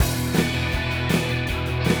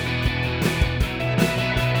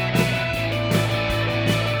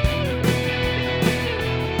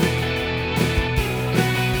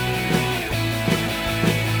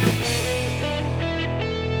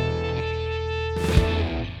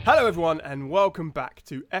Hello everyone and welcome back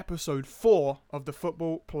to episode 4 of the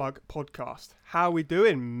Football Plug podcast. How are we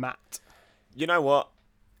doing, Matt? You know what?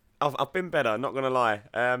 I've been better, not going to lie.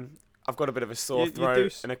 I've got a bit of a sore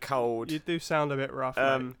throat and a cold. You do sound a bit rough,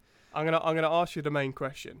 mate. I'm gonna ask you the main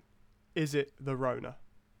question. Is it the Rona?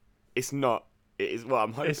 It's not. It is. Well,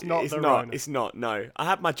 I'm hoping it's not. Rona. It's not. No, I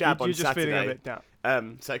had my jab on Saturday. You're just feeling a bit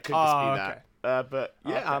down. So it could just be that. Okay. But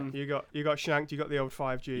yeah, okay. You got shanked. You got the old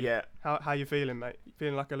 5G. Yeah. How you feeling, mate? You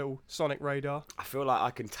feeling like a little sonic radar? I feel like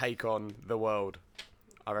I can take on the world.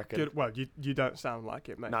 I reckon. Good. Well, you don't sound like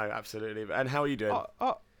it, mate. No, absolutely. And how are you doing?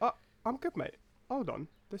 I'm good, mate. Hold on.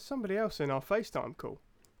 There's somebody else in our FaceTime call.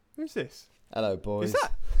 Who's this? Hello, boys.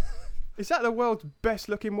 Is that the world's best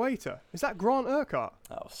looking waiter? Is that Grant Urquhart?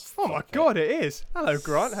 Oh my God, it is. Hello,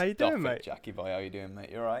 Grant. How you doing, mate? Jackie boy, how you doing,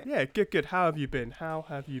 mate? You alright? Yeah, good. How have you been?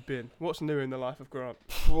 What's new in the life of Grant?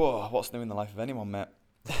 Whoa, what's new in the life of anyone, mate?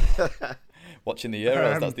 Watching the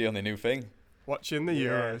Euros, that's the only new thing. Watching the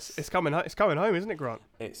Euros. It's coming home, isn't it, Grant?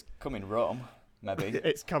 It's coming Rome, maybe.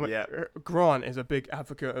 It's coming. Yeah. Grant is a big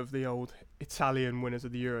advocate of the old Italian winners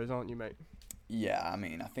of the Euros, aren't you, mate? Yeah, I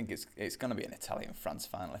mean, I think it's going to be an Italian-France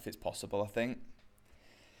final if it's possible, I think.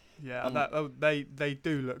 Yeah, they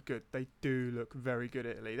do look good. They do look very good,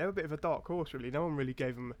 Italy. They're a bit of a dark horse, really. No one really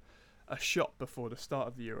gave them a shot before the start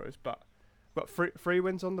of the Euros, but three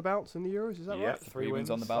wins on the bounce in the Euros, is that right? Yeah, three wins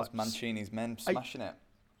on the bounce. Mancini's men smashing it.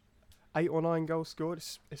 8 or 9 goals scored.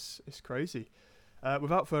 It's crazy.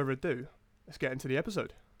 Without further ado, let's get into the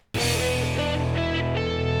episode.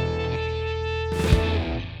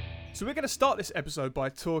 So we're going to start this episode by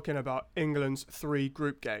talking about England's 3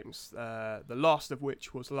 group games, the last of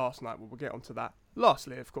which was last night. We'll get onto that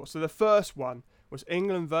lastly, of course. So the first one was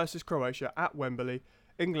England versus Croatia at Wembley.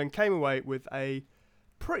 England came away with a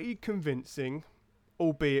pretty convincing,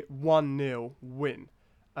 albeit 1-0 win.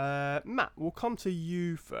 Matt, we'll come to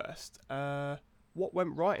you first. What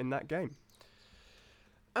went right in that game?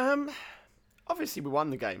 Obviously, we won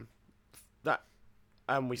the game.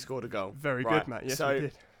 We scored a goal. Very good, Matt. Yes, we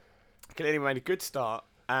did. Clearly made a good start,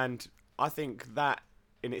 and I think that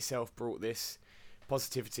in itself brought this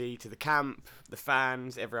positivity to the camp, the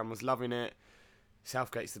fans, everyone was loving it.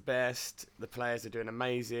 Southgate's the best, the players are doing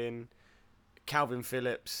amazing. Kalvin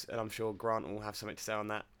Phillips, and I'm sure Grant will have something to say on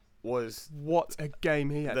that, what a game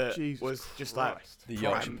he had. Jesus was just Christ. like the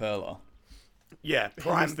Yorkshire Perlo. Yeah,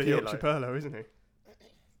 he's the Yorkshire Perlo, isn't he?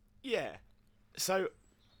 Yeah. So,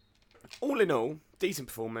 all in all, decent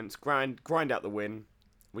performance, grind out the win.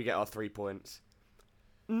 We get our 3 points.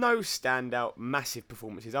 No standout, massive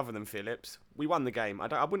performances other than Phillips. We won the game.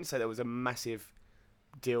 I wouldn't say there was a massive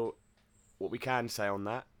deal. What we can say on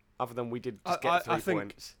that, other than we did just get 3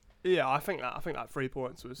 points. Yeah, I think that 3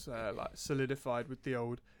 points was solidified with the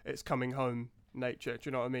old "it's coming home" nature. Do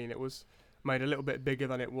you know what I mean? It was made a little bit bigger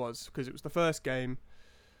than it was because it was the first game,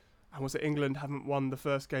 and was it England haven't won the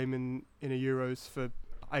first game in a Euros for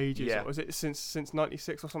ages? Yeah. Or was it since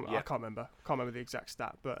 '96 or something? Yeah. I can't remember the exact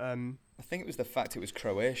stat, but I think it was the fact it was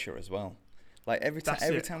Croatia as well. Like every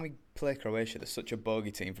time we play Croatia, there's such a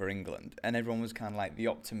bogey team for England, and everyone was kind of like the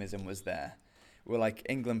optimism was there. We're like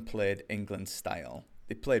England played England style.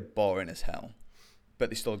 They played boring as hell, but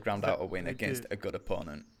they still ground out a win against a good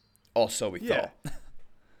opponent. Or so we thought.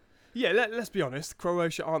 Yeah, let's be honest.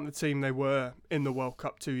 Croatia aren't the team they were in the World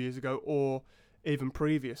Cup 2 years ago, or even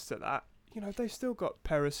previous to that. You know, they've still got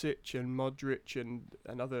Perisic and Modric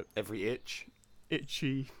and other Every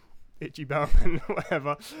itchy Bowman,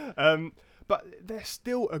 whatever. But they're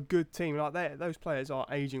still a good team. Like those players are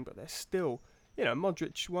aging, but they're still. You know,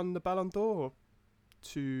 Modric won the Ballon d'Or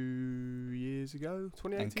 2 year ago,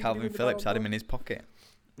 2018. And Kalvin Phillips had him in his pocket.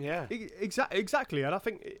 Yeah, exactly. And I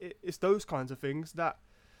think it's those kinds of things that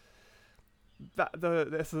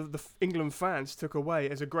the England fans took away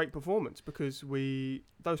as a great performance, because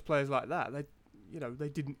those players like that, they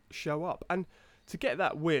didn't show up. And to get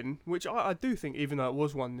that win, which I do think, even though it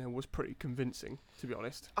was 1-0, was pretty convincing, to be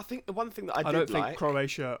honest. I think the one thing that I don't think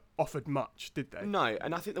Croatia offered much, did they? No,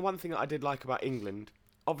 and I think the one thing that I did like about England,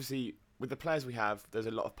 obviously with the players we have, there's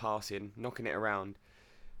a lot of passing, knocking it around,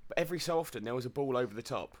 but every so often there was a ball over the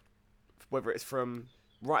top, whether it's from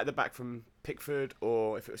right at the back from Pickford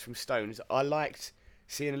or if it was from Stones. I liked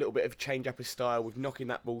seeing a little bit of change up his style with knocking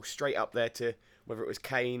that ball straight up there to whether it was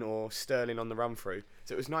Kane or Sterling on the run through.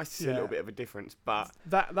 So it was nice to see a little bit of a difference. But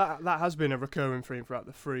that has been a recurring theme throughout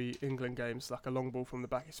the 3 England games, like a long ball from the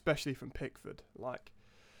back, especially from Pickford.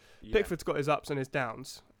 Pickford's got his ups and his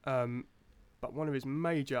downs, but one of his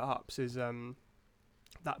major ups is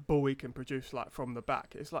that ball he can produce from the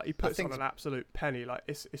back. It's like he puts on an absolute penny.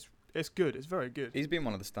 It's good. It's very good. He's been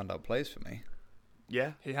one of the standout players for me.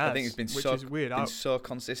 Yeah. He has. I think he's been which so is weird. so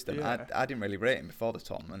consistent. Yeah. I didn't really rate him before the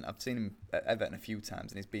tournament. I've seen him at Everton a few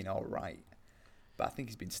times and he's been all right, but I think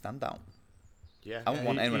he's been standout. Yeah. I wouldn't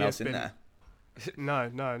want anyone else in there. No.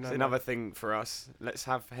 It's another thing for us. Let's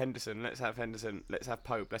have Henderson. Let's have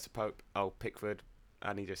Pope. Let's have Pope. Oh, Pickford,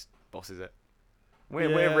 and he just bosses it.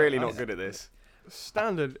 We're really not good at this.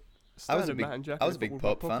 Standard I was a big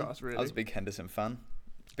Pope fan. Podcast, really. I was a big Henderson fan.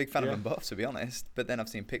 Big fan of them both, to be honest. But then I've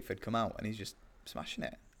seen Pickford come out and he's just smashing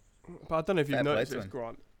it. But I don't know if you've Fair play noticed to this, him.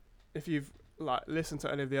 Grant. If you've listened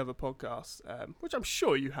to any of the other podcasts, which I'm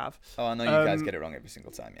sure you have. Oh, I know you guys get it wrong every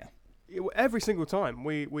single time, yeah. Every single time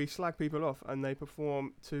we slag people off and they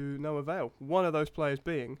perform to no avail. One of those players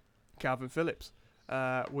being Kalvin Phillips.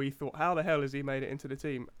 We thought, how the hell has he made it into the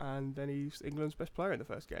team? And then he's England's best player in the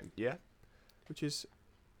first game. Yeah. Which is,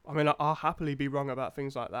 I mean, I'll happily be wrong about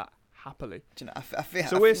things like that. Happily. Do you know, I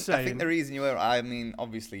think the reason you were, I mean,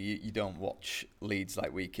 obviously you don't watch Leeds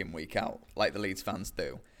like week in, week out, like the Leeds fans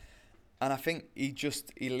do. And I think he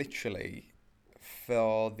literally,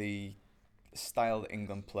 for the style that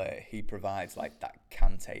England play, he provides like that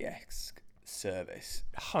Kante-esque service.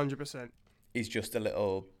 100%.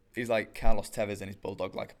 He's like Carlos Tevez and his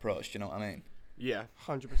bulldog-like approach, do you know what I mean? Yeah.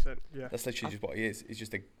 100%, yeah. That's literally just what he is. He's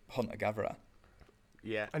just a hunter-gatherer.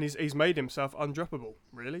 Yeah. And he's made himself undroppable,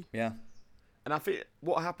 really. Yeah. And I think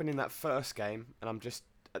what happened in that first game, and I'm just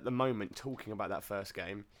at the moment talking about that first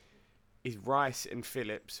game, is Rice and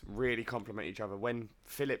Phillips really complement each other. When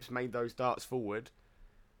Phillips made those darts forward,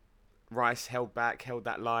 Rice held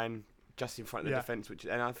that line just in front of the defence,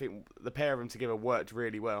 and I think the pair of them together worked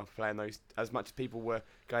really well, playing those. As much as people were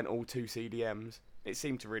going all two CDMs, it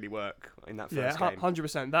seemed to really work in that first game.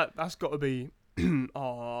 100%. That's got to be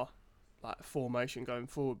our formation going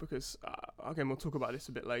forward, because again, we'll talk about this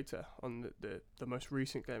a bit later on the most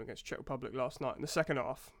recent game against Czech Republic last night. In the second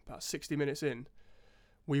half, about 60 minutes in,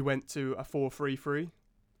 we went to a 4-3-3,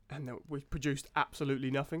 and we produced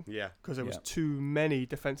absolutely nothing. Yeah, because there was too many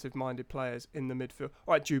defensive-minded players in the midfield.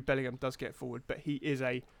 All right, Jude Bellingham does get forward, but he is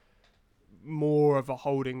more of a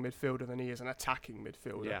holding midfielder than he is an attacking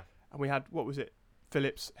midfielder. Yeah, and we had, what was it,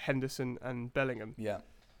 Phillips, Henderson, and Bellingham. Yeah.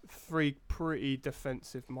 3 pretty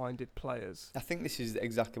defensive-minded players. I think this is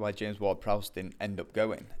exactly why James Ward-Prowse didn't end up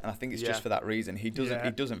going, and I think it's just for that reason. He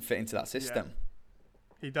doesn't fit into that system. Yeah.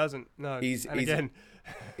 He doesn't. No. He's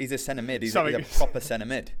a centre mid. He's Something- a proper centre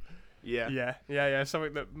mid. Yeah. Yeah.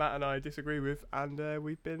 Something that Matt and I disagree with, and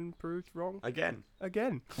we've been proved wrong again.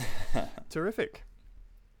 Terrific.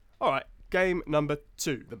 All right, game number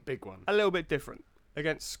 2, the big one. A little bit different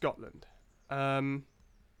against Scotland. I'm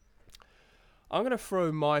going to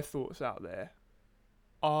throw my thoughts out there.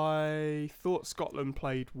 I thought Scotland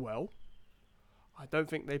played well. I don't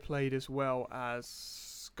think they played as well as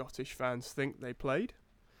Scottish fans think they played.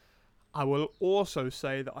 I will also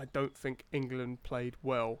say that I don't think England played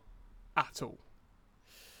well at all.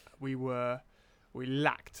 We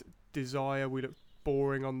lacked desire. We looked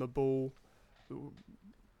boring on the ball.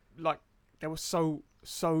 Like, there were so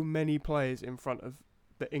many players in front of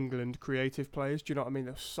the England creative players. Do you know what I mean?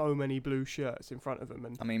 There's so many blue shirts in front of them.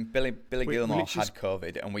 And I mean, Billy Gilmore had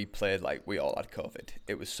COVID, and we played like we all had COVID.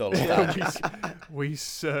 It was so lethargic. We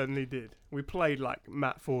certainly did. We played like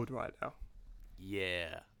Matt Ford right now.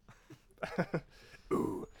 Yeah.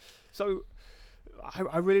 Ooh. So,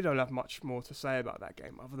 I really don't have much more to say about that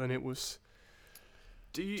game other than it was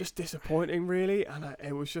just disappointing, really. And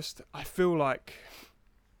it was just, I feel like,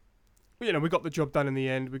 we got the job done in the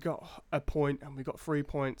end. We got a point and we got 3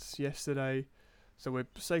 points yesterday. So we're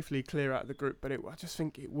safely clear out of the group. But I just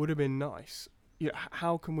think it would have been nice.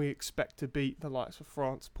 How can we expect to beat the likes of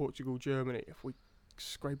France, Portugal, Germany if we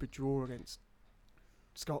scrape a draw against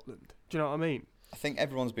Scotland? Do you know what I mean? I think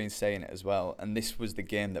everyone's been saying it as well, and this was the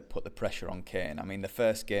game that put the pressure on Kane. I mean, the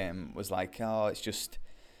first game was like, it's just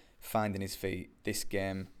finding his feet. This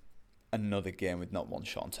game, another game with not one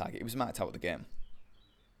shot on target. He was marked out of the game.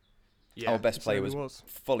 Yeah, our best player was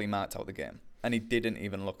fully marked out of the game, and he didn't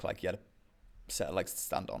even look like he had a set of legs to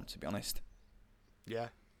stand on, to be honest. Yeah.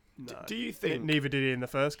 No. Do you think... Neither did he in the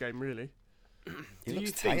first game, really. He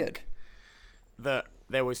looks tired. That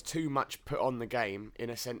there was too much put on the game in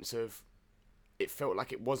a sense of it felt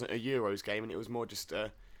like it wasn't a Euros game and it was more just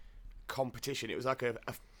a competition. It was like a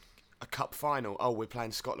cup final. Oh, we're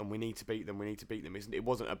playing Scotland. We need to beat them. It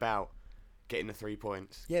wasn't about getting the 3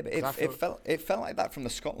 points. Yeah, but it felt like that from the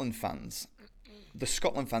Scotland fans. The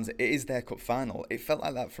Scotland fans, it is their cup final. It felt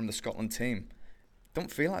like that from the Scotland team. Don't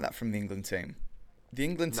feel like that from the England team. The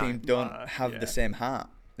England team don't have the same heart.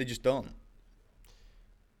 They just don't.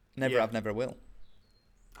 Never have, never will.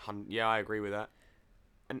 Yeah, I agree with that.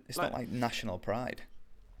 And it's not like national pride.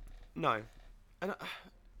 No. And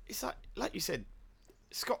it's like you said,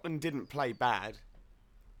 Scotland didn't play bad.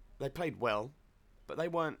 They played well, but they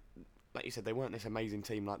weren't, like you said, they weren't this amazing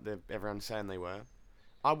team like everyone's saying they were.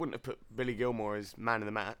 I wouldn't have put Billy Gilmore as man of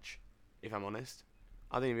the match, if I'm honest.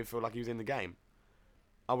 I didn't even feel like he was in the game.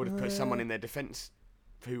 I would have put someone in their defence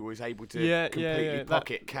who was able to completely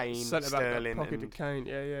pocket Kane, Sterling. Pocketed Kane,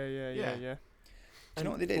 yeah. Do you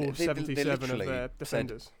know what they did? All 77 of their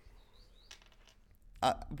defenders.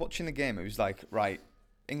 Watching the game, it was like, right,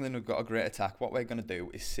 England have got a great attack. What we're going to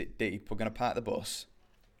do is sit deep. We're going to park the bus,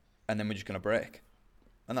 and then we're just going to break.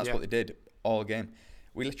 And that's what they did all game.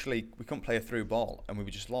 We couldn't play a through ball, and we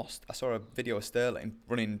were just lost. I saw a video of Sterling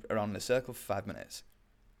running around in a circle for 5 minutes.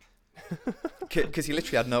 Because he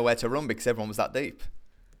literally had nowhere to run because everyone was that deep.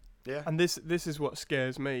 Yeah. And this is what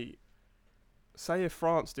scares me. Say if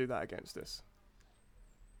France do that against us,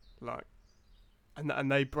 like,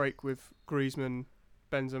 and they break with Griezmann,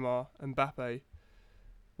 Benzema, and Mbappe,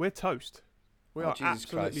 we're toast. We are Jesus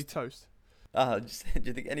absolutely Christ. toast. Do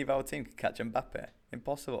you think any of our team could catch Mbappe?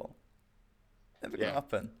 Impossible. Never going to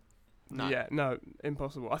happen. No. Yeah, no,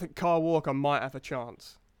 impossible. I think Kyle Walker might have a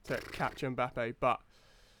chance to catch Mbappe, but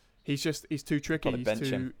he's too tricky. Probably bench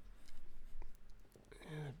him.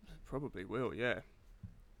 Yeah, probably will, yeah.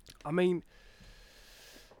 I mean,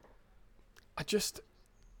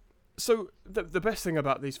 so the best thing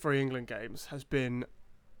about these 3 England games has been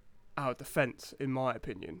our defence, in my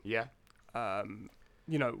opinion. Yeah.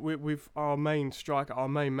 You know, with our main striker, our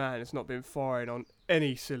main man has not been firing on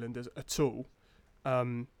any cylinders at all.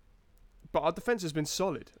 But our defence has been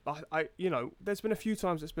solid. There's been a few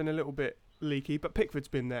times it's been a little bit leaky, but Pickford's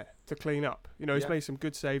been there to clean up. You know, he's made some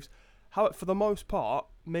good saves. For the most part,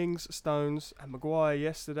 Mings, Stones, and Maguire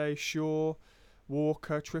yesterday, Shaw,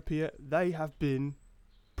 Walker, Trippier, they have been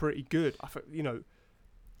pretty good. I think,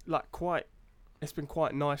 it's been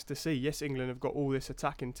quite nice to see. Yes, England have got all this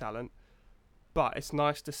attacking talent, but it's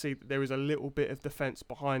nice to see that there is a little bit of defence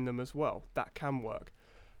behind them as well. That can work.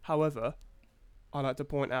 However, I like to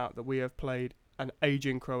point out that we have played an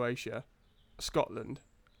ageing Croatia, Scotland,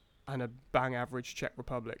 and a bang average Czech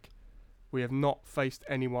Republic. We have not faced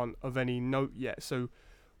anyone of any note yet. So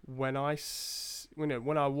when I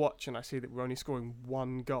watch and I see that we're only scoring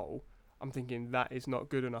 1 goal, I'm thinking that is not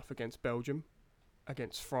good enough against Belgium,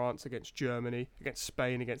 against France, against Germany, against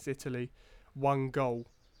Spain, against Italy. 1 goal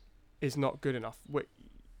is not good enough.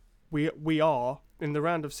 We are in the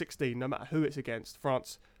round of 16, no matter who it's against,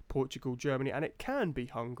 France, Portugal, Germany, and it can be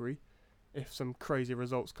Hungary if some crazy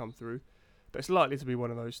results come through. But it's likely to be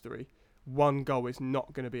one of those 3. 1 goal is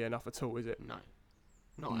not going to be enough at all, is it? No.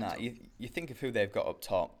 Nah, you think of who they've got up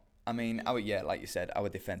top. I mean, like you said, our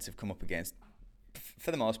defence have come up against,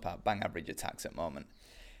 for the most part, bang average attacks at the moment.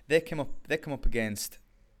 They come up against,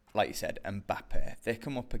 like you said, Mbappe. They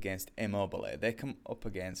come up against Immobile. They come up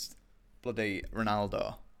against bloody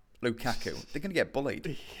Ronaldo, Lukaku. They're going to get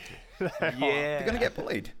bullied. They're going to get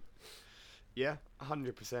bullied. Yeah,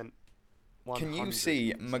 100%. Can you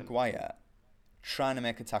see Maguire trying to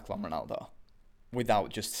make a tackle on Ronaldo without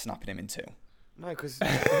just snapping him in 2? No, because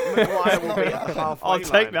Maguire will be at the halfway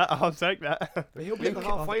line. I'll take that. But he'll be at the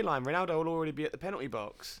halfway line. Ronaldo will already be at the penalty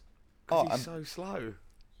box. Because he's so slow.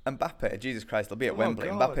 Mbappe, Jesus Christ, they'll be at Wembley.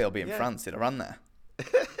 God. Mbappe will be in France. He'll run there.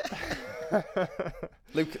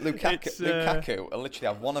 Lukaku will literally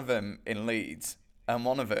have one of them in Leeds and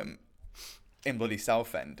one of them in bloody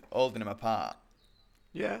Southend, holding him apart.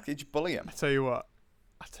 Yeah. You just bully him. I tell you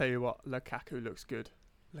what, Lukaku looks good.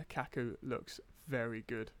 Lukaku looks very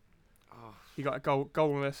good. Oh. He got a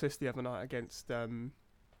goal and assist the other night against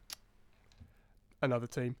another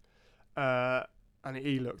team. And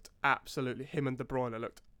he looked absolutely, him and De Bruyne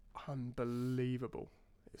looked unbelievable.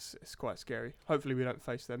 It's quite scary. Hopefully we don't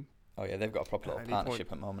face them. Oh yeah, they've got a proper little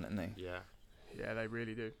partnership at the moment, haven't they? Yeah. Yeah, they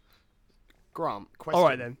really do. Grant, question. All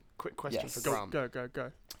right then. Quick question Yes. for Grant.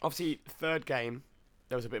 Go. Obviously, 3rd game,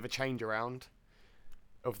 there was a bit of a change around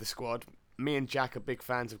of the squad. Me and Jack are big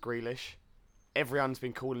fans of Grealish. Everyone's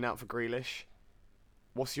been calling out for Grealish.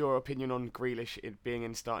 What's your opinion on Grealish being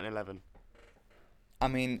in starting 11? I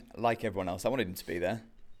mean, like everyone else, I wanted him to be there.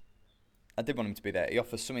 I did want him to be there. He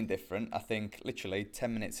offers something different. I think literally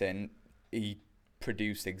 10 minutes in, he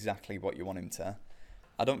produced exactly what you want him to.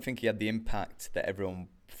 I don't think he had the impact that everyone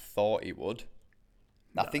thought he would.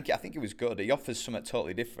 No. I think he was good. He offers something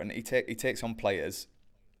totally different. He takes on players,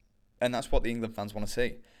 and that's what the England fans want to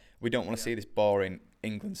see. We don't want to see this boring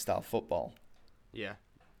England-style football. Yeah,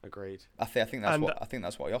 agreed. I think that's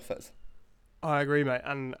what he offers. I agree, mate.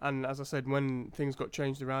 And as I said, when things got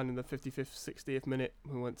changed around in the 55th, 60th minute,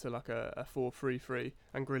 we went to like a 4-3-3,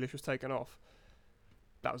 and Grealish was taken off.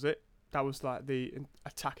 That was it. That was like the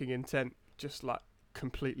attacking intent just like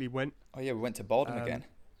completely went. Oh yeah, we went to boredom again.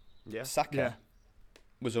 Yeah. Saka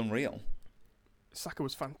was unreal. Saka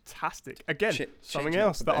was fantastic. Again, something changing up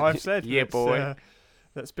else a that bit. I've said. Yeah, boy.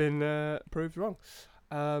 That's been proved wrong.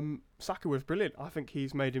 Saka was brilliant. I think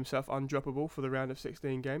he's made himself undroppable for the round of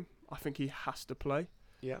 16 game. I think he has to play.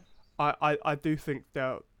 Yeah. I do think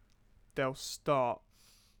they'll start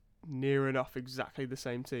near enough exactly the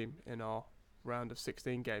same team in our round of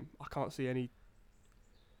 16 game. I can't see any.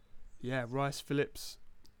 Yeah, Rice, Phillips,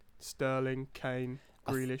 Sterling, Kane,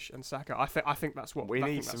 Grealish, and Saka. I think that's what we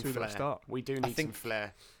need. That's Some who they'll flair. start. We do need some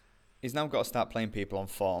flair. He's now got to start playing people on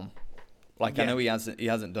form. Like I know he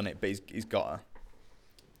hasn't done it, but he's got to.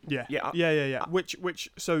 Yeah.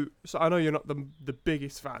 So I know you're not the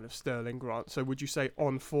biggest fan of Sterling, Grant. So would you say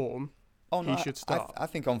on form? Oh no, he should start. I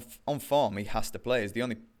think on form he has to play. He's the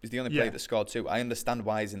only player that scored 2. I understand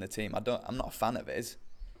why he's in the team. I'm not a fan of his.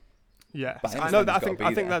 Yeah, but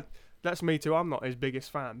I think that's me too. I'm not his biggest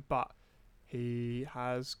fan, but he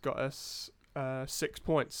has got us 6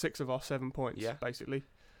 points, 6 of our 7 points, basically.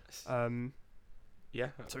 Yeah.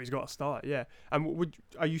 So he's got to start. Yeah, and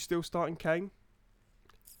are you still starting Kane?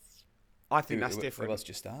 I think that's different. Let's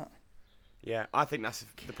just start. Yeah, I think that's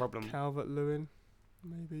the problem. Calvert-Lewin,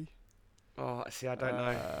 maybe. Oh, see, I don't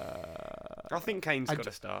know. I think Kane's got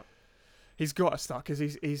to start. He's got to start because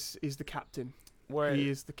he's the captain. He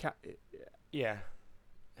is the captain. Yeah.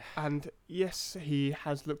 And yes, he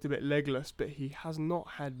has looked a bit legless, but he has not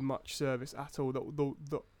had much service at all.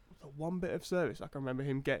 The one bit of service I can remember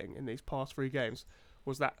him getting in these past 3 games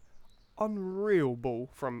was that unreal ball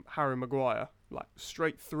from Harry Maguire, like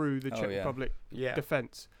straight through the Czech Republic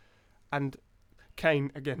defence. And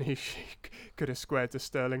Kane, again, he could have squared to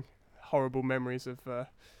Sterling. Horrible memories of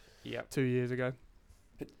 2 years ago.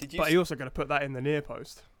 But he also got to put that in the near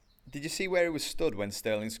post. Did you see where he was stood when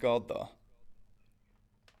Sterling scored, though?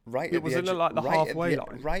 Right, it was in the halfway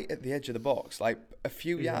line, right at the edge of the box, like a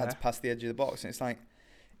few yards past the edge of the box, and it's like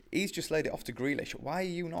he's just laid it off to Grealish. Why are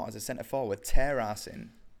you not, as a centre forward, tear-assing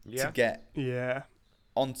to get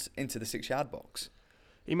into the 6-yard box?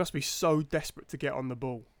 He must be so desperate to get on the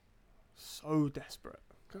ball, so desperate.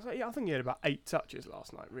 Because I think he had about 8 touches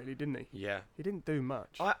last night, really, didn't he? Yeah, he didn't do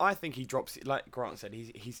much. I think he drops it. Like Grant said,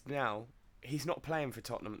 he's not playing for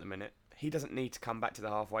Tottenham at the minute. He doesn't need to come back to the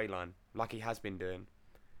halfway line like he has been doing.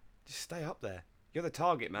 Just stay up there. You're the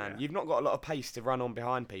target man. You've not got a lot of pace to run on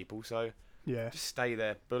behind people, so just stay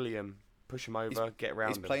there, bully him, push him over, get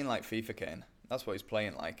around him. He's playing like FIFA, Kane. That's what he's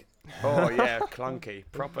playing like. Oh yeah, clunky,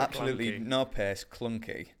 proper absolutely clunky. No pace,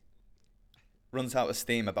 clunky. Runs out of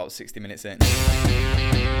steam about 60 minutes in.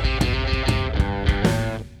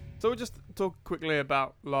 So we'll just talk quickly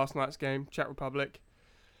about last night's game, Czech Republic.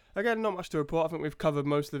 Again, not much to report. I think we've covered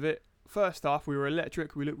most of it. First half, we were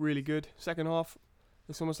electric. We looked really good. Second half,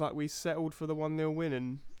 it's almost like we settled for the 1-0 win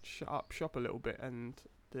and shut up shop a little bit, and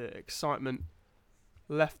the excitement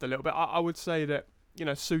left a little bit. I would say that,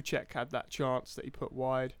 Souček had that chance that he put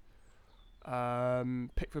wide.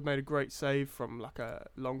 Pickford made a great save from like a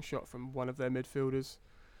long shot from one of their midfielders,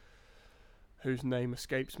 whose name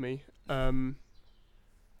escapes me.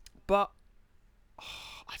 But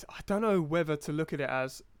I don't know whether to look at it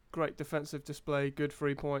as great defensive display, good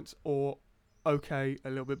 3 points, or okay, a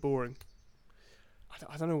little bit boring.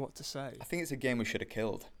 I don't know what to say. I think it's a game we should have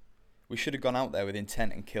killed. We should have gone out there with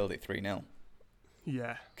intent and killed it 3-0.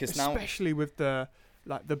 Yeah, especially with the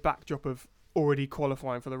backdrop of already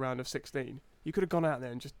qualifying for the round of 16. You could have gone out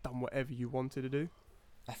there and just done whatever you wanted to do.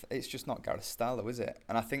 It's just not Gareth's style, though, is it?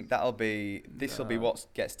 And I think this will be what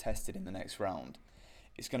gets tested in the next round.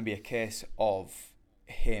 It's going to be a case of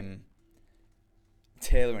him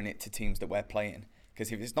tailoring it to teams that we're playing.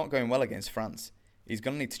 Because if it's not going well against France, he's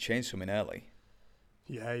going to need to change something early.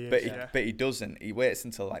 Yeah, he is. But he doesn't. He waits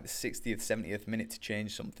until like the 60th, 70th minute to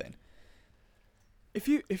change something. If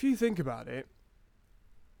you think about it,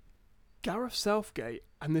 Gareth Southgate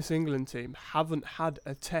and this England team haven't had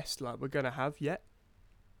a test like we're going to have yet,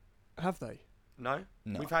 have they? No.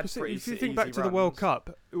 We've had pretty if you think back to the World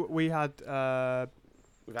Cup, we had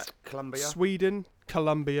Colombia, Sweden,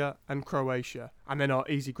 Colombia, and Croatia, and then our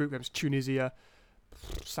easy group games: Tunisia,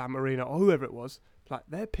 San Marino, or whoever it was. Like,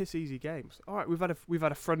 they're piss easy games. All right, we've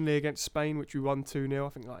had a friendly against Spain, which we won 2-0. I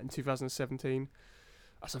think like in 2017.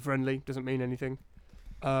 That's a friendly, doesn't mean anything.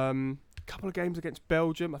 Couple of games against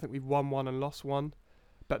Belgium. I think we've won 1 and lost 1,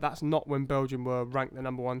 but that's not when Belgium were ranked the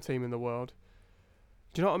number 1 team in the world.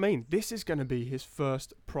 Do you know what I mean? This is going to be his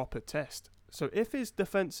first proper test. So if his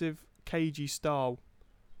defensive cagey style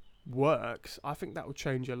works, I think that will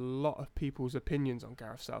change a lot of people's opinions on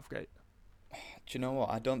Gareth Southgate. Do you know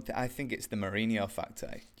what? I think it's the Mourinho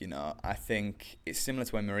factor. You know, I think it's similar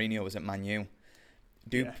to when Mourinho was at Man U.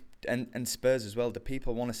 And Spurs as well. Do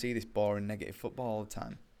people want to see this boring, negative football all the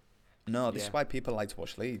time? No, this is why people like to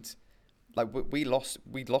watch Leeds. Like we lost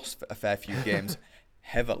a fair few games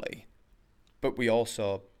heavily, but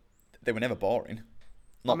they were never boring.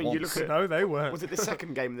 Not once. You look at no, they weren't. Was it the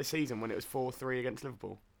second game of the season when it was 4-3 against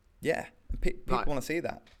Liverpool? Yeah, people want to see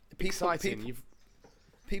that. Exciting.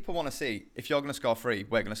 People want to see if you're going to score 3,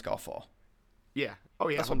 we're going to score 4. Yeah. Oh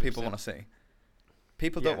yeah. That's 100%. what people want to see.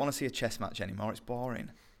 People don't want to see a chess match anymore. It's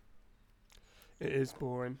boring. It is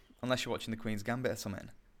boring. Unless you're watching the Queen's Gambit or something.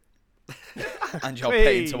 And you're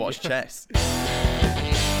paying to watch chess.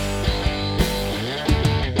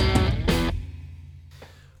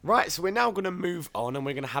 Right, so we're now going to move on and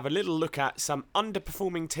we're going to have a little look at some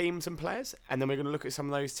underperforming teams and players, and then we're going to look at some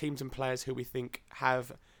of those teams and players who we think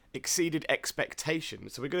have exceeded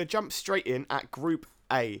expectations. So we're going to jump straight in at Group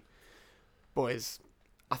A. Boys,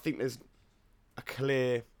 I think there's a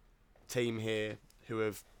clear team here who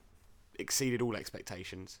have exceeded all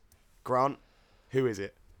expectations. Grant, who is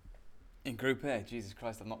it? In Group A, Jesus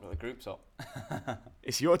Christ, I've not got the groups up.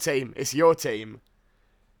 It's your team. It's your team.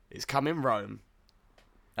 It's coming Rome.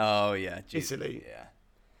 Oh yeah, Jesus. Italy. Yeah.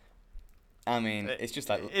 I mean, it's just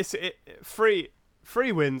like It's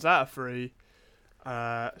three wins out of 3,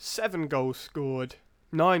 7 goals scored,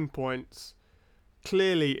 9 points,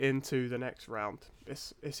 clearly into the next round.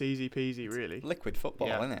 It's easy peasy, really. liquid football,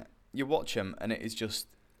 isn't it? You watch them, and it is just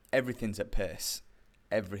everything's at pace.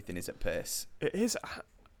 Everything is at pace. It is.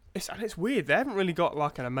 It's weird. They haven't really got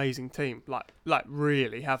like an amazing team, like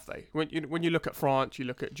really, have they? When you look at France, you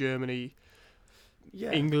look at Germany,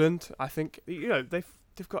 England. I think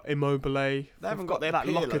they've got Immobile. They haven't got their that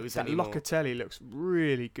Pirlos that anymore. Locatelli looks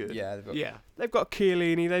really good. Yeah, They've got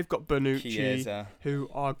Chiellini. They've got Bonucci, Chiesa. who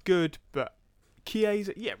are good, but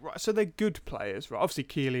Chiesa, right. So they're good players, right? Obviously,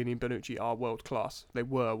 Chiellini and Bonucci are world class. They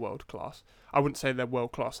were world class. I wouldn't say they're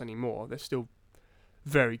world class anymore. They're still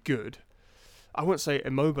very good. I wouldn't say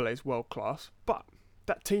Immobile is world class, but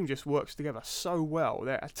that team just works together so well.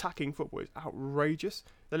 Their attacking football is outrageous.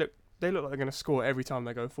 They look like they're going to score every time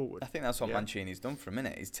they go forward. I think that's what Mancini's done for a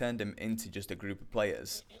minute. He's turned them into just a group of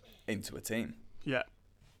players into a team. Yeah.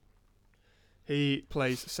 He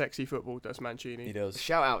plays sexy football, does Mancini. He does.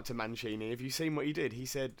 Shout out to Mancini. Have you seen what he did? He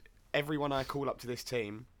said, everyone I call up to this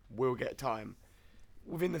team will get time.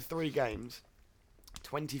 Within the 3 games,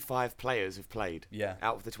 25 players have played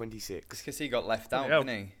out of the 26. It's because he got left out,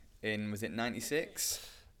 didn't he? Was it 96?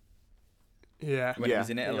 Yeah. When he was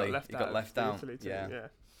in Italy, he got left out. Italy team, yeah.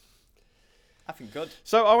 I think good.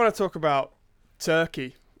 So I want to talk about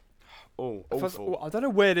Turkey. Oh, First, awful. I don't know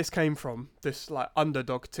where this came from, this like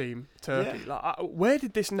underdog team, Turkey. Yeah. Where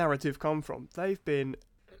did this narrative come from? They've been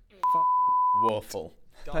woeful.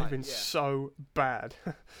 They've been so bad.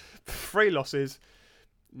 3 losses,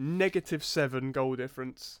 -7 goal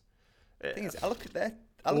difference. The thing is, I look at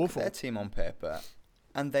their team on paper,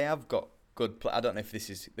 and they have got good. I don't know if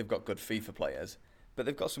they've got good FIFA players, but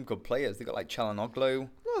they've got some good players. They've got like Çalhanoğlu.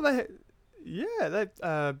 Well, they've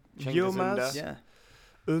Yilmaz,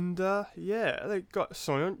 Under, they've got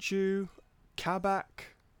Soyuncu,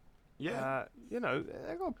 Kabak. Yeah,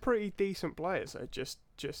 they've got pretty decent players. They've just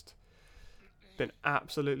been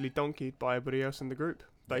absolutely donkeyed by everybody else in the group,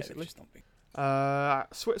 basically.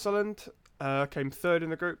 Switzerland came 3rd in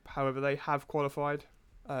the group. However, they have qualified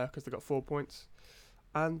because they got 4 points,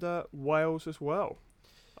 and Wales as well.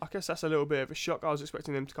 I guess that's a little bit of a shock. I was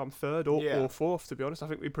expecting them to come 3rd or 4th, to be honest. I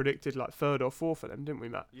think we predicted like 3rd or 4th for them, didn't we,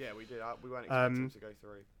 Matt? Yeah, we did. We weren't expecting them to go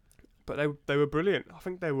through. But they were brilliant. I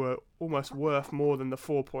think they were almost worth more than the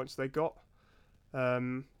 4 points they got.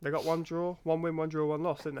 They got 1 draw, 1 win, 1 draw, 1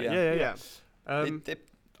 loss, didn't they? Yeah.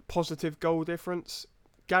 Positive goal difference.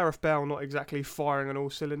 Gareth Bale not exactly firing on all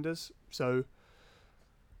cylinders, so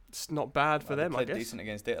it's not bad for them, they I guess. Decent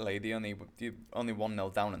against Italy. The only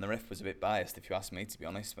 1-0 down in the ref was a bit biased, if you ask me, to be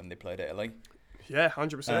honest, when they played Italy. Yeah,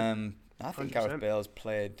 100%. I think 100%. Gareth Bale's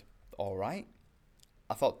played all right.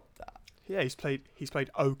 I thought. Yeah, he's played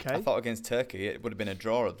okay. I thought against Turkey it would have been a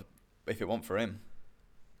draw if it weren't for him.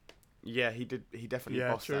 Yeah, he did. He definitely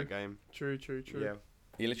bossed that game. True. Yeah.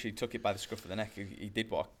 He literally took it by the scruff of the neck. He did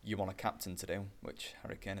what you want a captain to do, which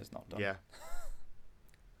Harry Kane has not done. Yeah.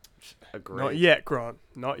 Agreed. Not yet, Grant.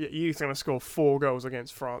 Not yet. He's going to score 4 goals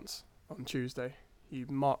against France on Tuesday. You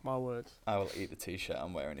mark my words. I will eat the t-shirt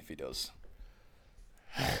I'm wearing if he does.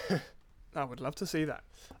 I would love to see that.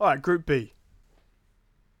 All right, Group B.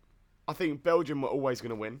 I think Belgium were always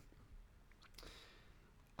going to win.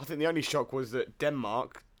 I think the only shock was that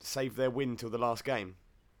Denmark saved their win till the last game.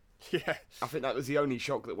 Yeah. I think that was the only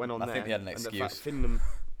shock that went on I there. think they had an And the excuse. fact Finland.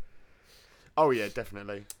 Oh yeah,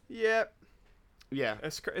 definitely. Yeah. Yeah,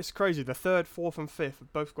 It's crazy. The third, fourth, and fifth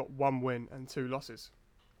have both got 1 win and 2 losses.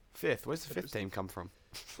 fifth. Where's the It fifth was- team come from?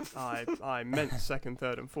 I meant second,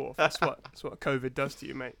 third, and fourth. That's what COVID does to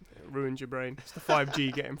you, mate. It ruins your brain. It's the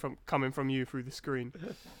 5G coming from you through the screen.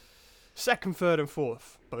 Second, third, and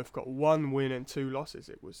fourth both got 1 win and 2 losses.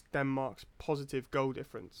 It was Denmark's positive goal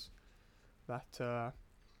difference that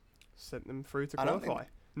sent them through to I don't qualify.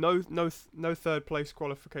 No third place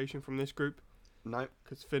qualification from this group No.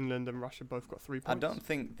 because Finland and Russia both got 3 I points. don't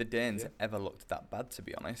think the Danes Yeah. ever looked that bad, to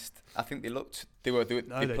be honest. I think they No, played they well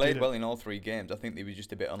didn't. in all 3 games. I think they were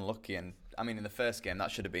just a bit unlucky, and I mean, in the first game that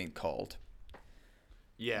should have been called.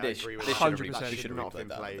 Yeah, I They agree with they that. should have 100%. they That should have not replayed been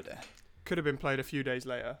that played. the other day. Could have been played a few days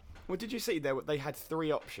later. Well, did you see they had 3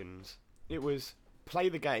 options? It was play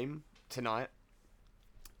the game tonight,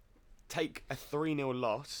 take a 3-0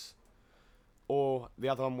 loss, or the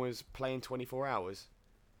other one was play in 24 hours.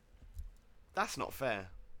 That's not fair.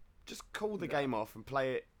 Just call the game off and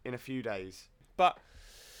play it in a few days. But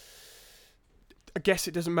I guess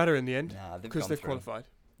it doesn't matter in the end Nah, they've because gone they've through. qualified.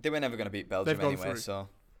 They were never going to beat Belgium They've gone anyway, through. so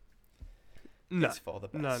No, it's for the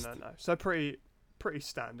no. best. So pretty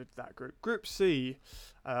standard, that group. Group C,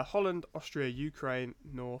 Holland, Austria, Ukraine,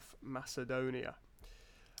 North Macedonia.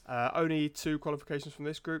 Only 2 qualifications from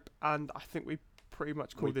this group, and I think we pretty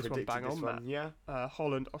much called this one predicted bang on, Matt. Yeah.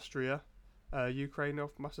 Holland, Austria, Ukraine,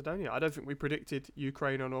 North Macedonia. I don't think we predicted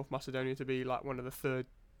Ukraine or North Macedonia to be like one of the 3rd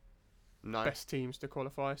No. best teams to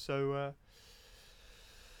qualify, so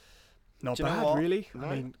not Do you know bad, what? really. No.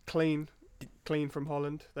 I mean, clean from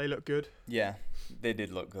Holland. They look good. Yeah, they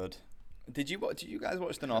did look good. Did you guys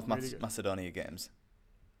watch the North Really good. Macedonia games?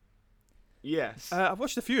 Yes. I've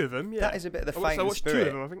watched a few of them. Yeah, That is a bit of the I fighting watched 2 spirit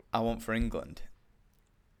of them. I think. I want for England.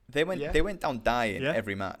 They went Yeah. they went down dying Yeah.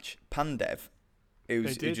 every match. Pandev, who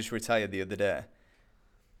did. just retired the other day.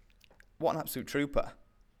 What an absolute trooper!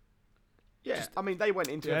 Yeah, I mean, they went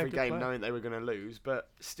into Yeah, every good game player. knowing they were going to lose,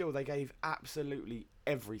 but still they gave absolutely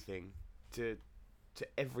everything to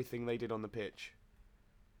everything they did on the pitch.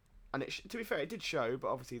 And to be fair, it did show, but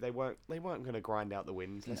obviously they weren't going to grind out the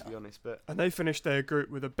wins. Let's be honest. But And they finished their group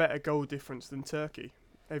with a better goal difference than Turkey,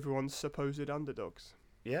 everyone's supposed underdogs.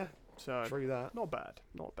 yeah, So true that. not bad.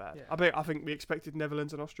 Yeah. I think we expected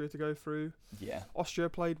Netherlands and Austria to go through. Yeah, Austria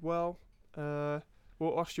played well. Will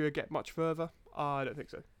Austria get much further? I don't think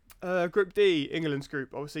so. Group D, England's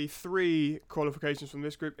group. Obviously, 3 qualifications from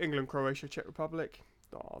this group: England, Croatia, Czech Republic.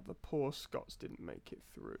 Oh, the poor Scots didn't make it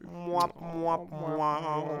through.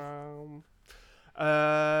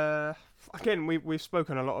 Again, we've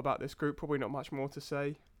spoken a lot about this group. Probably not much more to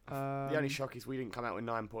say. The only shock is we didn't come out with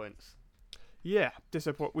 9 points. Yeah,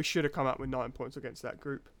 disappoint. We should have come out with 9 points against that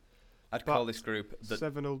group. I'd But call this group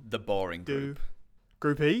 7 will the boring do. group.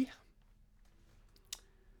 Group E.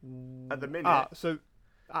 At the minute, So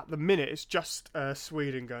at the minute, it's just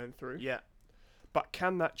Sweden going through. yeah, But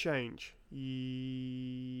can that change?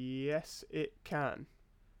 Yes, it can.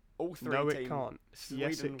 all 3 No, teams. it can't.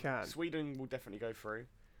 Yes, it can. Sweden will definitely go through.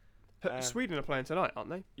 Sweden are playing tonight, aren't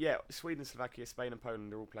they? Yeah, Sweden, Slovakia, Spain, and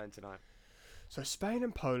Poland are all playing tonight. So Spain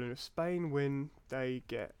and Poland, if Spain win, they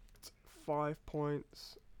get 5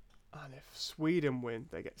 points. And if Sweden win,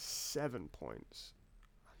 they get 7 points.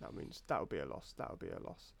 That means that would be a loss.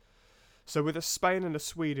 So with a Spain and a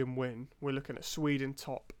Sweden win, we're looking at Sweden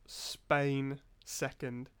top, Spain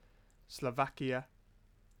second, Slovakia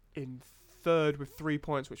in third with 3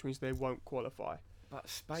 points, which means they won't qualify. But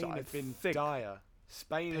Spain So I have been think dire.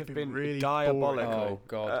 Spain have they've been been really diabolical. boring. Oh,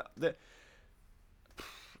 God.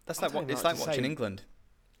 That's I like don't know it's what like to watching say. England.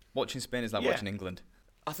 Watching Spain is like Yeah. watching England.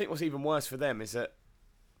 I think what's even worse for them is that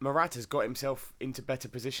Morata's got himself into better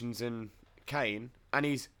positions than Kane, and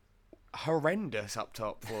he's horrendous up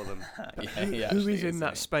top for them. Yeah, he Who actually is in isn't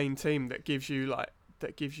that he? Spain team that gives you like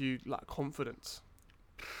confidence?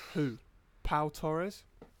 Who? Pau Torres?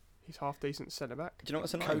 He's half decent centre back. Do you know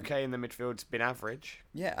what's annoying? Koke in the midfield's been average.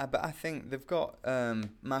 Yeah, but I think they've got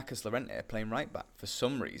Marcus Llorente playing right back for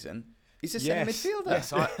some reason. He's a centre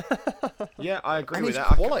midfielder. Yes, I agree and with he's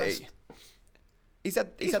that. quality. He's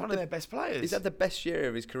He's had one of their best players. He's had the best year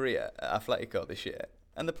of his career at Atletico this year,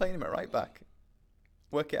 and they're playing him at right back.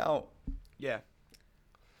 Work it out. Yeah.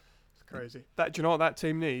 It's crazy. Do you know what that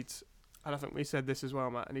team needs? And I think we said this as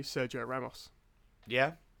well, Matt. And he's Sergio Ramos.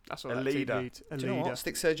 Yeah. That's what A that leader. team needs. A Do you know leader. what?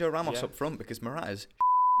 Stick Sergio Ramos Yeah. up front because Morata's.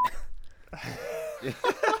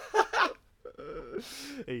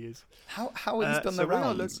 He is. How he's done so the we are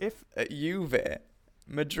rounds if at Juve,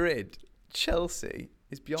 Madrid, Chelsea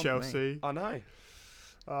is beyond me. Chelsea. I know.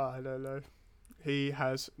 I don't know. He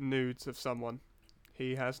has nudes of someone.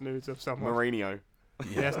 he has nudes of someone. Mourinho.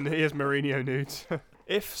 He has Mourinho nudes.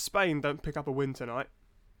 If Spain don't pick up a win tonight,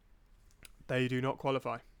 they do not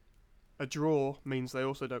qualify. A draw means they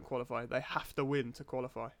also don't qualify. They have to win to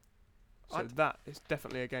qualify. So that is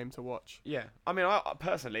definitely a game to watch. Yeah. I mean, I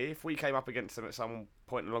personally, if we came up against them at some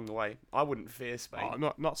point along the way, I wouldn't fear Spain. Oh,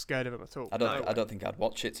 I'm not scared of them at all. I don't think I'd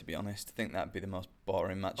watch it, to be honest. I think that'd be the most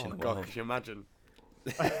boring match in the world. Could you imagine?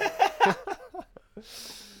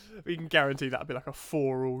 We can guarantee that'd be like a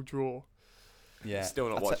 4-4 draw. Yeah. Still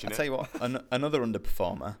not watching it. I'll tell you what, another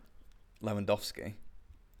underperformer, Lewandowski.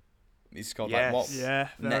 He scored Yes. like what? Yeah,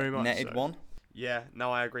 very much netted so. one. Yeah,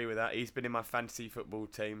 no, I agree with that. He's been in my fantasy football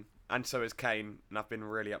team, and so has Kane, and I've been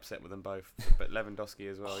really upset with them both. But Lewandowski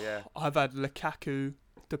as well, yeah. I've had Lukaku,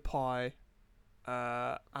 Depay,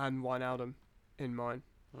 and Wijnaldum in mine.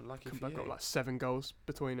 Well, lucky for They've you. got like 7 goals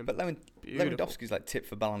between them. But Lewandowski's like tipped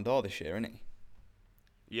for Ballon d'Or this year, isn't he?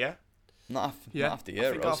 Yeah. Not after Euros.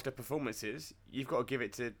 I think after performances, you've got to give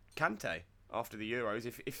it to Kante after the Euros.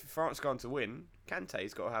 If France gone to win,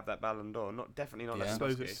 Kante's got to have that Ballon d'Or. Definitely not Yeah. I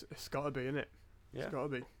Lewandowski. suppose it's got to be, innit? Yeah. It's got to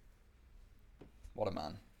be. What a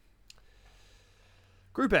man.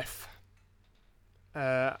 Group F.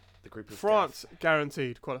 The group of France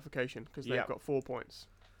guaranteed qualification because they've Yep. got 4 points.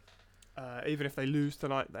 Even if they lose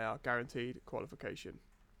tonight, they are guaranteed qualification.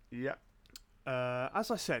 Yeah.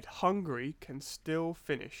 As I said, Hungary can still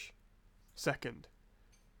finish second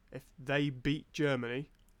if they beat Germany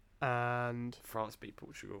and France beat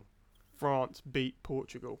Portugal. France beat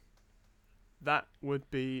Portugal. That would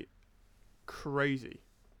be crazy.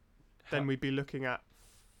 Then we'd be looking at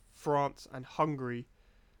France and Hungary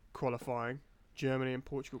qualifying, Germany and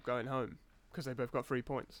Portugal going home because they both got 3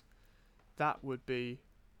 points. That would be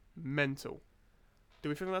mental. Do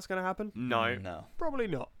we think that's going to happen? No. No, Probably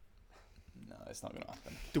not. it's not going to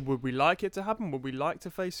happen. Would we like it to happen? Would we like to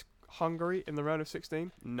face Hungary in the round of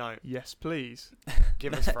 16? No. Yes, please.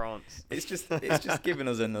 Give us France. It's just giving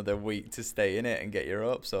us another week to stay in it and get your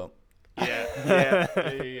hopes up.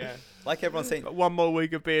 Yeah. Like everyone's saying, Got 1 more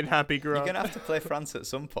week of being happy, you're Grant. going to have to play France at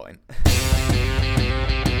some point.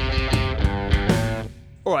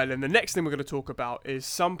 Alright, then the next thing we're going to talk about is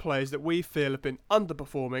some players that we feel have been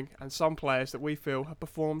underperforming and some players that we feel have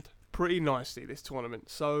performed pretty nicely this tournament.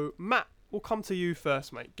 So, Matt, we'll come to you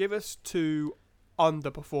first, mate. Give us 2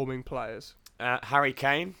 underperforming players. Harry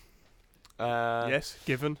Kane. Yes,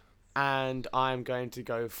 given. And I'm going to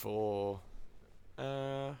go for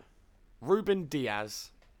Ruben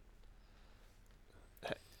Diaz.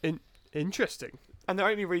 Interesting. And the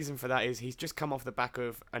only reason for that is he's just come off the back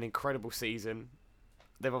of an incredible season.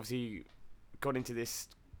 They've obviously got into this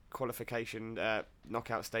qualification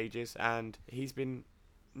knockout stages, and he's been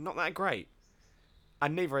not that great.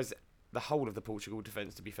 And neither has the whole of the Portugal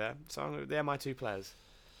defence, to be fair. So they're my 2 players.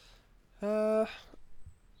 Yeah,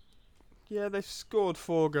 they've scored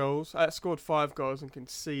 4 goals. Scored 5 goals and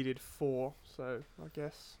conceded 4. So, I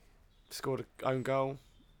guess. Scored an own goal.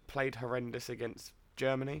 Played horrendous against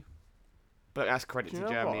Germany. But that's credit Do you to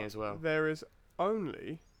know Germany what? as well. There's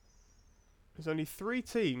only 3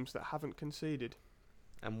 teams that haven't conceded.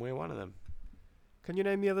 And we're one of them. Can you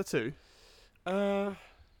name the other 2?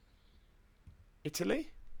 Italy?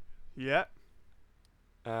 Yeah.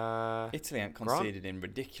 Italy haven't conceded in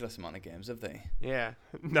ridiculous amount of games, have they? Yeah.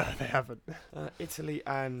 No, they haven't. Italy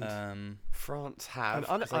and France An have.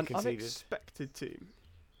 'cause they conceded. unexpected team.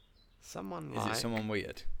 Someone Is like it someone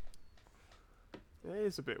weird? It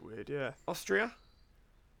is a bit weird, yeah. Austria?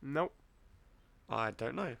 Nope. I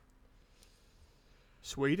don't know.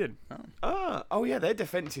 Sweden. Oh yeah, their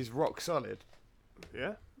defence is rock solid.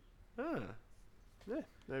 Yeah. Ah. Yeah,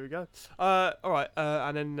 there we go. Alright,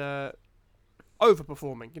 and then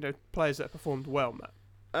overperforming. You know, players that have performed well,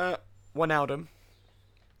 Matt. Wijnaldum.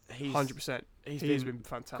 100%. He's been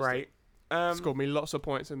fantastic. great. Scored me lots of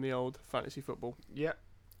points in the old fantasy football. Yeah.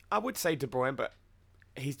 I would say De Bruyne, but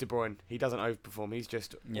he's De Bruyne. He doesn't overperform. He's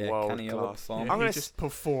just world can he class. overperform? Yeah, I'm he gonna just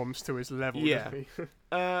performs to his level, Yeah. doesn't he?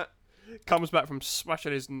 Uh, Comes back from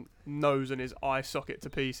smashing his nose and his eye socket to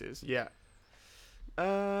pieces. yeah.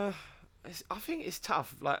 I think it's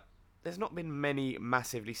tough. Like, there's not been many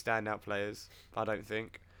massively standout players. I don't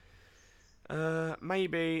think.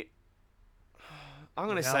 Maybe. I'm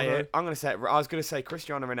gonna say Ronaldo. it. I was gonna say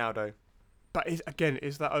Cristiano Ronaldo. But is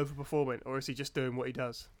that overperforming, or is he just doing what he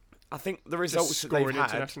does? I think the Just results that they've scoring had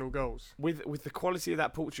international goals. with the quality of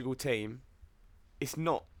that Portugal team, it's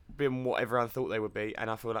not been what everyone thought they would be, and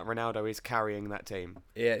I feel like Ronaldo is carrying that team.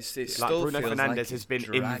 Yeah, it Like still Bruno feels Fernandes like has he's been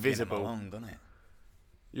dragging him invisible. along, doesn't it?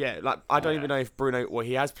 Yeah, like I don't Yeah. even know if Bruno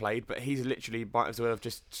he has played, but he's literally might as well have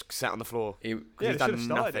just sat on the floor. He, He's they done should've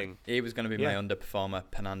started nothing. he was going to be Yeah. my underperformer,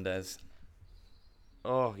 Fernandes.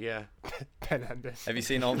 Oh, yeah. Fernandes. Have you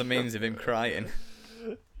seen all the memes of him crying?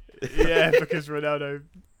 Yeah, because Ronaldo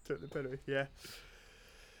took the penalty. Yeah.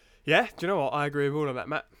 Yeah, do you know what? I agree with all of that,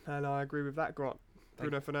 Matt. And I agree with that, Grant.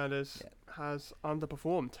 Bruno Fernandes has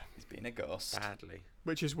underperformed. He's been a ghost. Badly.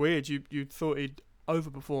 Which is weird. You thought he'd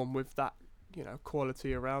overperform with that,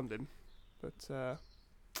 quality around him. But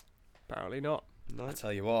apparently not. No. I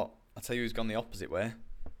tell you what. I tell you who's gone the opposite way.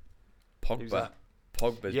 Who's Pogba. that?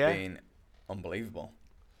 Pogba's been unbelievable.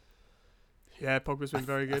 Yeah, Pogba's been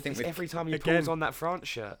very good. I think Every time he again- pulls on that France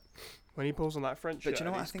shirt. When he pulls on that French shirt, But you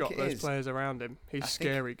know what I he's think got it those is? players around him. He's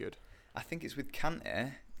scary good. I think it's with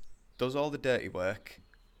Kante, does all the dirty work,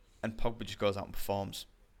 and Pogba just goes out and performs.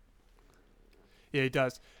 Yeah, he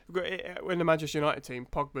does. When the Manchester United team,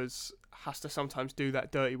 Pogba's has to sometimes do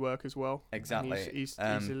that dirty work as well. Exactly.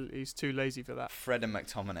 And he's too lazy for that. Fred and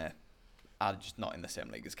McTominay are just not in the same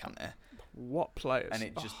league as Kante. What players? And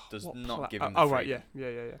it just does what not pla- give him the Oh, right, freedom.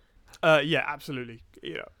 yeah. Yeah, absolutely.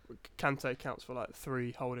 Kante counts for like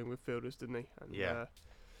 3 holding midfielders, didn't he? And, Yeah.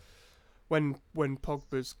 When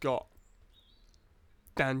Pogba's got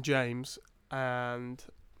Dan James and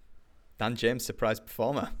Dan James, surprise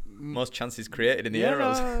performer. Most chances created in the yeah,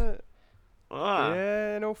 Euros.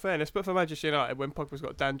 Yeah, in all fairness, but for Manchester United, when Pogba's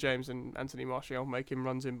got Dan James and Anthony Martial making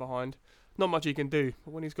runs in behind, not much he can do.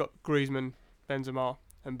 But when he's got Griezmann, Benzema,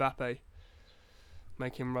 and Mbappe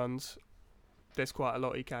making runs, there's quite a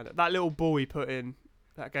lot he can. That little ball he put in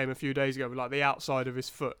that game a few days ago with like the outside of his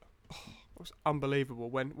foot, it was unbelievable.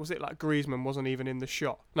 When was it like Griezmann wasn't even in the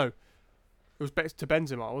shot? No, it was back to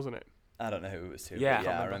Benzema, wasn't it? I don't know who it was to. Yeah, but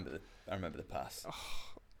I I remember the pass.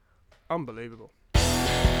 Unbelievable.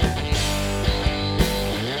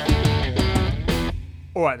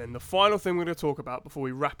 Alright then, the final thing we're going to talk about before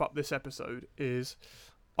we wrap up this episode is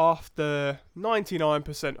after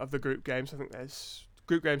 99% of the group games, I think there's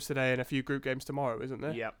group games today and a few group games tomorrow, isn't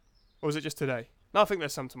there? Yep. Or is it just today? No, I think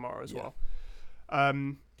there's some tomorrow as Yeah.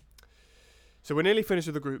 well. So we're nearly finished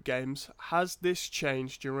with the group games. Has this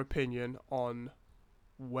changed your opinion on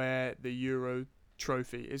where the Euro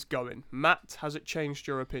trophy is going? Matt, has it changed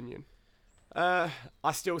your opinion? I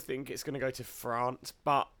still think it's going to go to France,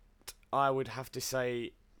 but I would have to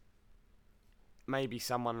say maybe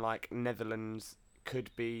someone like Netherlands could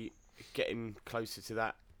be getting closer to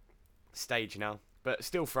that stage now. But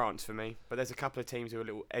still France for me. But there's a couple of teams who are a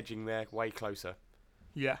little edging there way closer.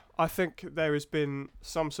 Yeah, I think there has been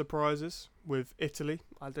some surprises with Italy.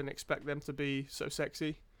 I didn't expect them to be so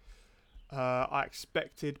sexy. I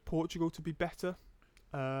expected Portugal to be better.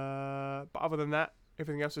 But other than that,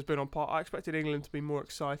 everything else has been on par. I expected England to be more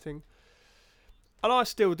exciting. And I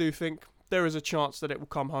still do think there is a chance that it will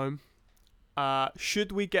come home.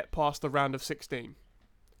 Should we get past the round of 16?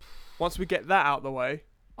 Once we get that out of the way,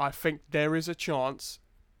 I think there is a chance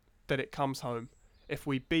that it comes home. If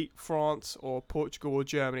we beat France or Portugal or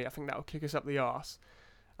Germany, I think that will kick us up the arse.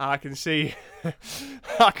 And I can see,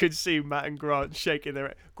 I could see Matt and Grant shaking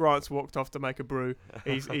their. Grant's walked off to make a brew.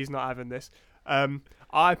 He's not having this.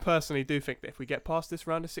 I personally do think that if we get past this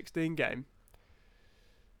round of 16 game,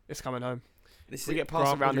 it's coming home. If we get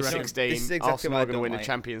past the round of 16, This is exactly Arsenal why I are going to don't win the like-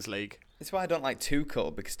 Champions League. That's why I don't like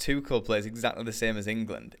Tuchel, because Tuchel plays exactly the same as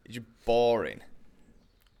England. It's just boring.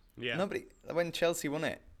 Yeah. Nobody, when Chelsea won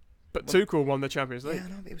it. But Tuchel won the Champions League. Yeah,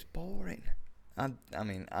 no, but it was boring. I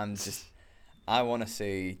want to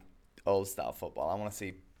see old-style football. I want to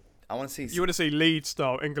see. You want to see Leeds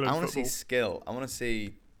style England I want to football? see skill. I want to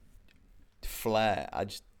see flair. I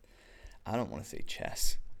don't want to see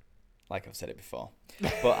chess. Like I've said it before.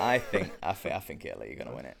 But I think Italy are going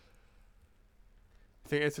to win it. I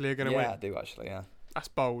think Italy are going to win. Yeah, I do actually. Yeah. That's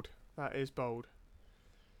bold. That is bold.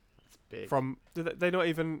 That's big. Did they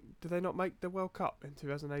not make the World Cup in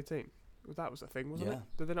 2018? Well, that was the thing, wasn't it?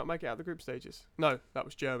 Did they not make it out of the group stages? No, that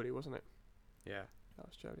was Germany, wasn't it? Yeah. That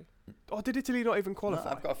was Germany. Oh, did Italy not even qualify?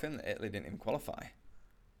 No, I've got a feeling that Italy didn't even qualify.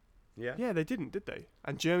 Yeah. Yeah, they didn't, did they?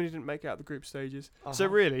 And Germany didn't make it out of the group stages. Uh-huh. So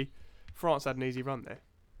really, France had an easy run there.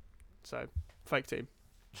 So, fake team.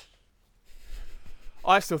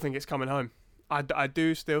 I still think it's coming home. I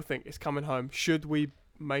do still think it's coming home. Should we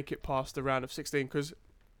make it past the round of 16? Because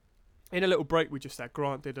in a little break we just had,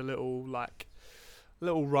 Grant did a little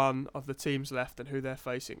run of the teams left and who they're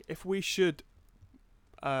facing. If we should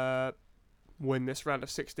win this round of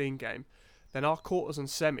 16 game, then our quarters and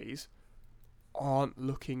semis aren't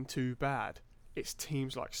looking too bad. It's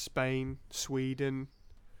teams like Spain, Sweden,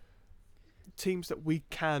 teams that we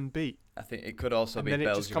can beat. I think it could also And be then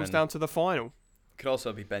Belgium. it just comes down to the final. Could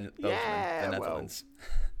also be Belgium and the Netherlands.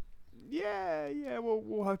 Yeah,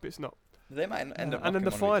 we'll hope it's not. They might end up. And then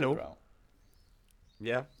the knocking one of each final. other out.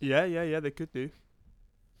 Yeah. Yeah, they could do.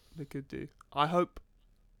 They could do. I hope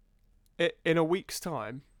in a week's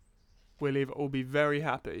time, we'll either all be very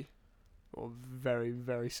happy or very,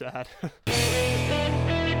 very sad.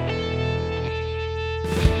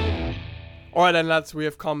 Alright then, lads, we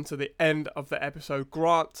have come to the end of the episode.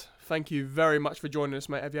 Grant, thank you very much for joining us,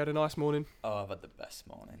 mate. Have you had a nice morning? Oh, I've had the best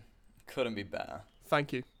morning. Couldn't be better.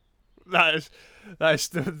 Thank you. That is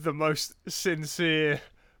the most sincere,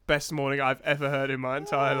 best morning I've ever heard in my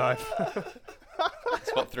entire life.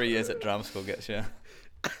 It's what 3 years at drama school gets you.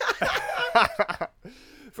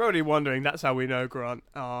 For anybody wondering, that's how we know Grant,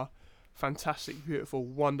 our fantastic, beautiful,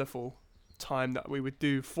 wonderful time that we would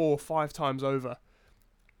do 4 or 5 times over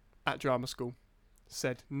at drama school.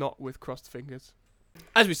 Said not with crossed fingers.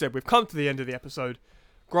 As we said, we've come to the end of the episode.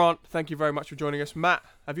 Grant, thank you very much for joining us. Matt,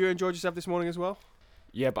 have you enjoyed yourself this morning as well?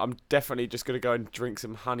 Yeah, but I'm definitely just going to go and drink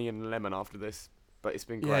some honey and lemon after this. But it's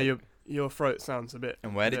been great. Yeah, your throat sounds a bit...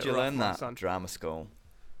 And where did you learn that? Son. Drama school.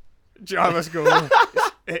 Drama school.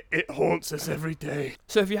 It haunts us every day.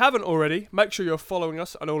 So if you haven't already, make sure you're following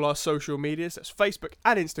us on all our social medias. That's Facebook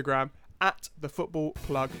and Instagram at the Football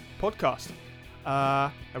Plug Podcast.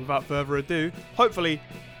 And without further ado, hopefully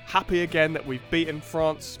happy again that we've beaten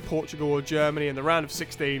France, Portugal or Germany in the round of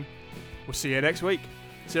 16. We'll see you next week.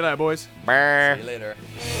 See you later, boys. See you later.